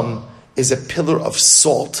become is a pillar of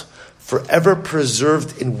salt, forever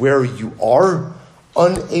preserved in where you are,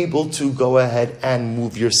 unable to go ahead and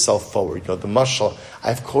move yourself forward. You know, the mashal,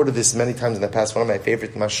 I've quoted this many times in the past, one of my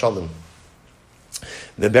favorite mashalim.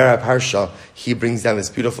 The Ber Parsha, he brings down this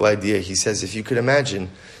beautiful idea. He says, if you could imagine,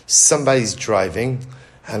 somebody's driving,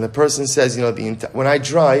 and the person says, you know, when I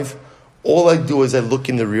drive, all I do is I look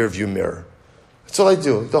in the rear view mirror. That's all I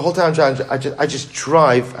do. The whole time I'm driving, I just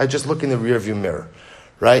drive, I just look in the rear view mirror.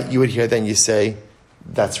 Right? You would hear then you say,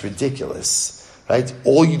 that's ridiculous. Right?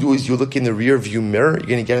 All you do is you look in the rear view mirror, you're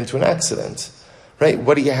going to get into an accident. Right?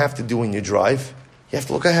 What do you have to do when you drive? You have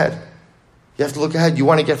to look ahead. You have to look ahead. You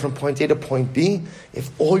want to get from point A to point B.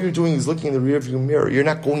 If all you're doing is looking in the rear view mirror, you're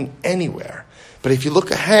not going anywhere. But if you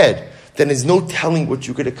look ahead, then there's no telling what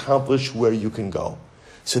you could accomplish, where you can go.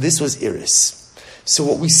 So this was Iris. So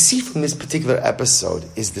what we see from this particular episode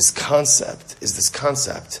is this concept.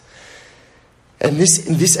 And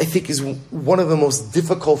this, I think, is one of the most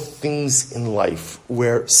difficult things in life,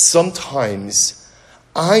 where sometimes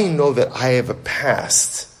I know that I have a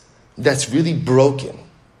past that's really broken.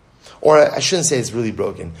 Or I shouldn't say it's really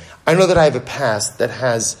broken. I know that I have a past that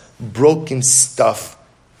has broken stuff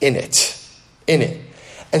in it.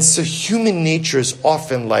 And so human nature is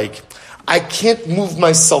often like, I can't move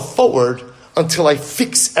myself forward until I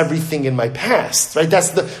fix everything in my past, right?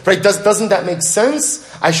 Doesn't that make sense?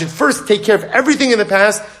 I should first take care of everything in the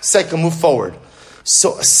past so I can move forward.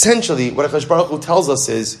 So essentially, what HaKadosh Baruch Hu tells us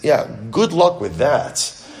is, good luck with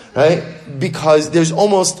that, right? Because there's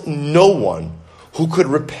almost no one who could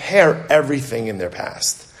repair everything in their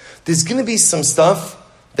past. There's going to be some stuff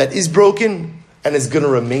that is broken and is going to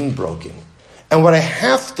remain broken. And what I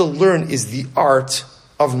have to learn is the art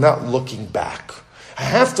of not looking back. I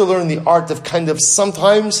have to learn the art of kind of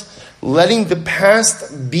sometimes letting the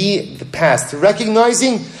past be the past,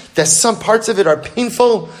 recognizing that some parts of it are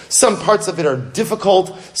painful, some parts of it are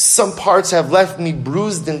difficult, some parts have left me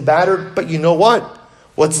bruised and battered, but you know what?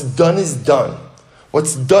 What's done is done.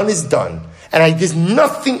 What's done is done. And there's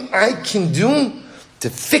nothing I can do to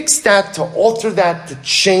fix that, to alter that, to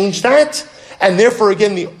change that. And therefore,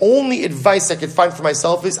 again, the only advice I could find for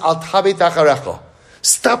myself is, al tabeit acharecha.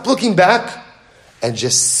 Stop looking back and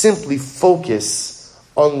just simply focus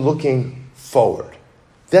on looking forward.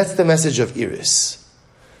 That's the message of Iris.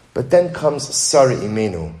 But then comes Sarah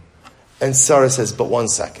Imenu, And Sarah says, but 1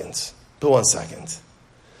 second. But 1 second.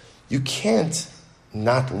 You can't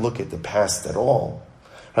not look at the past at all.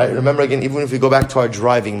 Right? Remember again, even if we go back to our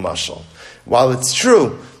driving mashal, while it's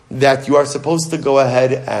true that you are supposed to go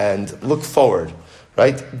ahead and look forward,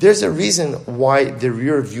 right? There's a reason why the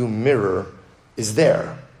rear view mirror is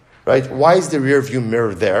there. Right? Why is the rear view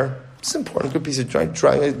mirror there? It's an important good piece of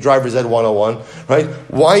driver's ed 101, right?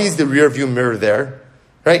 Why is the rear view mirror there?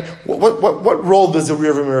 Right? What role does the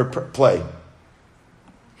rear view mirror play?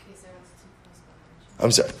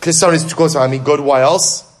 I'm sorry, because somebody's too close behind me. Good. Why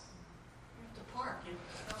else?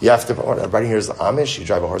 You have to. Everybody here is Amish. You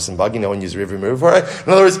drive a horse and buggy. No one uses rear view mirror for it.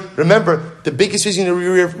 In other words, remember the biggest reason you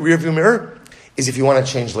need a rear view mirror is if you want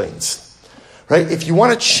to change lanes. Right? If you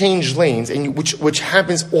want to change lanes, and which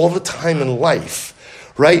happens all the time in life,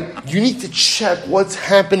 right? You need to check what's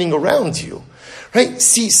happening around you, right?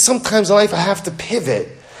 See, sometimes in life I have to pivot,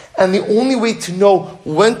 and the only way to know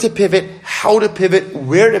when to pivot, how to pivot,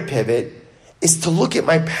 where to pivot, is to look at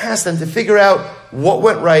my past and to figure out what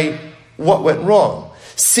went right, what went wrong.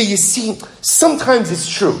 So you see, sometimes it's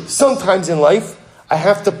true. Sometimes in life I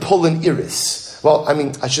have to pull an iris. Well,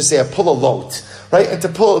 I should say I pull a lot. Right? And to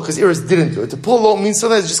pull, because Iris didn't do it. To pull a lot means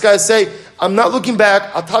sometimes you just got to say, I'm not looking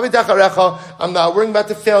back. I'm not worrying about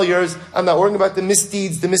the failures. I'm not worrying about the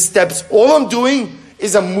misdeeds, the missteps. All I'm doing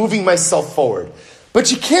is I'm moving myself forward.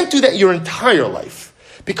 But you can't do that your entire life.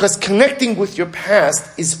 Because connecting with your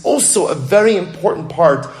past is also a very important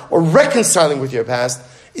part, or reconciling with your past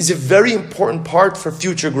is a very important part for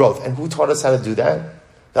future growth. And who taught us how to do that?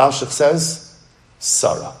 The Alshich says,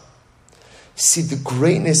 Sarah. See, the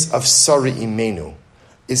greatness of Sarah Imenu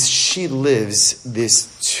is she lives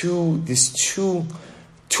this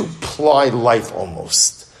two-ply life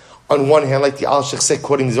almost. On one hand, like the Alshich said,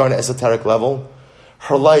 quoting the Zohar on an esoteric level,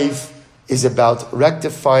 her life is about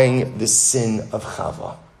rectifying the sin of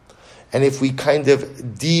Chava. And if we kind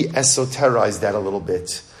of de-esoterize that a little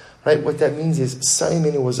bit, right, what that means is Sarah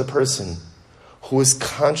Imenu was a person who was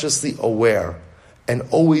consciously aware and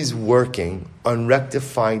always working on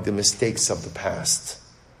rectifying the mistakes of the past.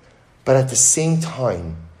 But at the same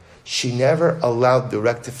time, she never allowed the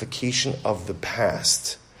rectification of the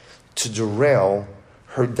past to derail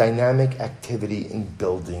her dynamic activity in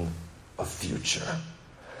building a future.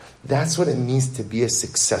 That's what it means to be a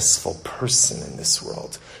successful person in this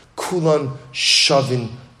world. Kulan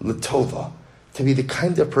shavin l'tova. To be the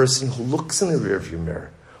kind of person who looks in the rearview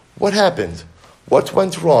mirror. What happened? What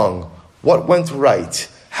went wrong? What went right?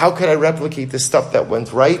 How could I replicate the stuff that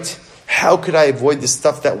went right? How could I avoid the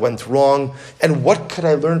stuff that went wrong? And what could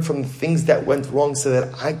I learn from the things that went wrong so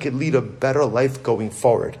that I could lead a better life going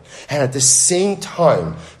forward? And at the same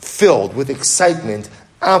time, filled with excitement,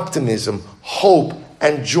 optimism, hope,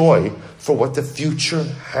 and joy for what the future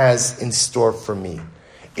has in store for me.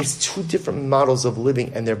 It's two different models of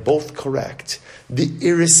living, and they're both correct. The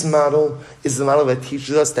Iris model is the model that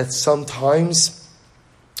teaches us that sometimes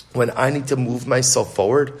when I need to move myself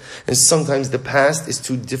forward, and sometimes the past is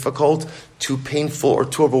too difficult, too painful, or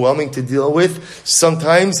too overwhelming to deal with,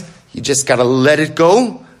 sometimes you just got to let it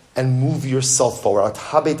go and move yourself forward.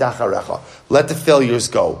 Let the failures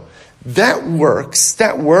go. That works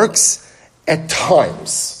at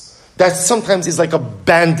times. That sometimes is like a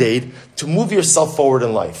Band-Aid to move yourself forward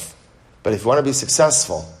in life. But if you want to be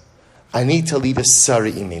successful, I need to lead a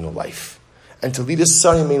Sarah Imenu life. And to lead a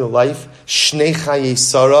Sarah Imenu life, Shnei Chaye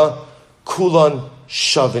Sarah, Kulan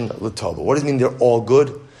Shavin L'Tova. What does it mean they're all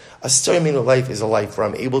good? A Sarah Imenu life is a life where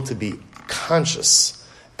I'm able to be conscious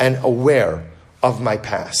and aware of my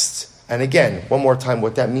past. And again, one more time,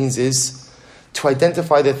 what that means is to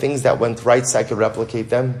identify the things that went right so I could replicate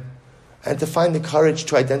them, and to find the courage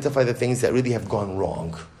to identify the things that really have gone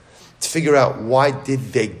wrong. To figure out why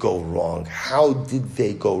did they go wrong? How did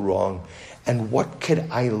they go wrong? And what could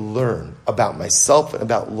I learn about myself and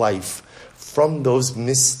about life from those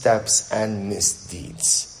missteps and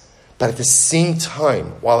misdeeds? But at the same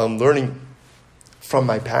time, while I'm learning from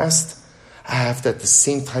my past, I have to at the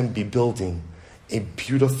same time be building a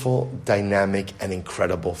beautiful, dynamic, and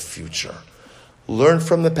incredible future. Learn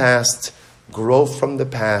from the past, grow from the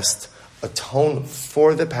past, atone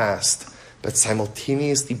for the past, but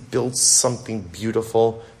simultaneously build something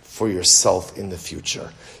beautiful for yourself in the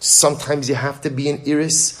future. Sometimes you have to be an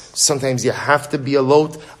iris. Sometimes you have to be a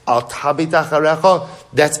lot.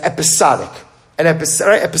 That's episodic. And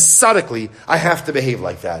episodically, I have to behave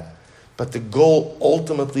like that. But the goal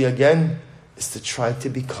ultimately, again, is to try to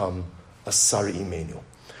become a Sarah Imenu.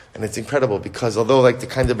 And it's incredible because although to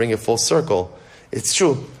kind of bring it full circle, it's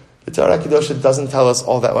true. The Torah Kedosha doesn't tell us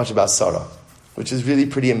all that much about Sarah, which is really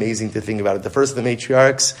pretty amazing to think about it. The first of the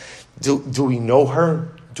matriarchs, do we know her?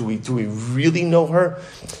 Do we really know her?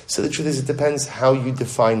 So the truth is, it depends how you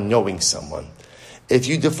define knowing someone. If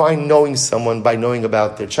you define knowing someone by knowing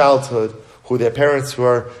about their childhood, who their parents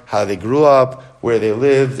were, how they grew up, where they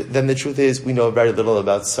lived, then the truth is we know very little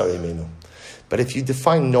about Sarah Imeinu. But if you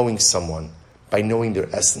define knowing someone by knowing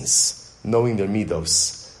their essence, knowing their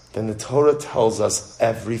midos, then the Torah tells us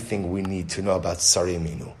everything we need to know about Sarah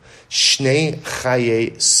Imeinu. Shnei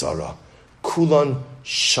chaye Sarah, kulan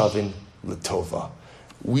shavin l'tova.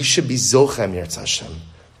 We should be zochem Yirtzeh Hashem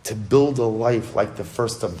to build a life like the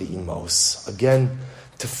first of the Imos. Again,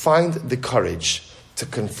 to find the courage to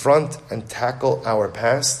confront and tackle our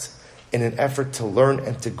past in an effort to learn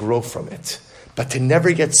and to grow from it. But to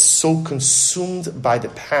never get so consumed by the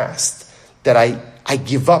past that I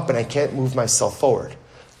give up and I can't move myself forward.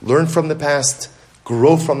 Learn from the past,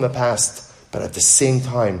 grow from the past, but at the same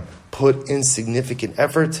time, put in significant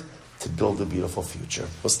effort to build a beautiful future.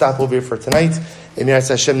 We'll stop over here for tonight. In Yirtzeh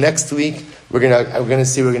Hashem, next week, we're gonna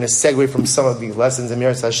segue from some of these lessons in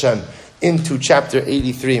Yirtzeh Hashem into chapter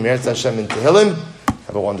 83, Yirtzeh Hashem in Tehillim.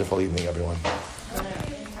 Have a wonderful evening, everyone.